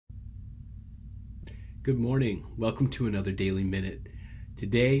Good morning. Welcome to another Daily Minute.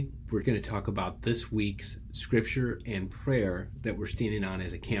 Today, we're going to talk about this week's scripture and prayer that we're standing on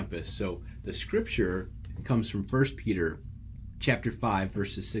as a campus. So the scripture comes from 1 Peter chapter 5,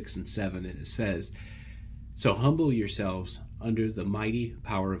 verses 6 and 7, and it says, "So humble yourselves under the mighty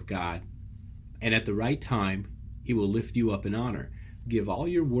power of God, and at the right time he will lift you up in honor. Give all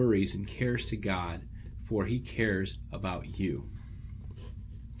your worries and cares to God, for he cares about you."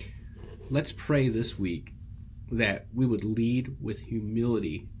 Let's pray this week that we would lead with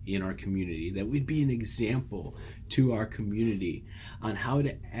humility in our community, that we'd be an example to our community on how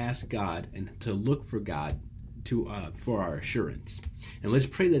to ask God and to look for God for our assurance. And let's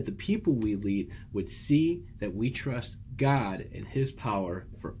pray that the people we lead would see that we trust God and his power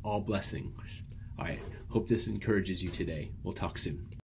for all blessings. All right, hope this encourages you today. We'll talk soon.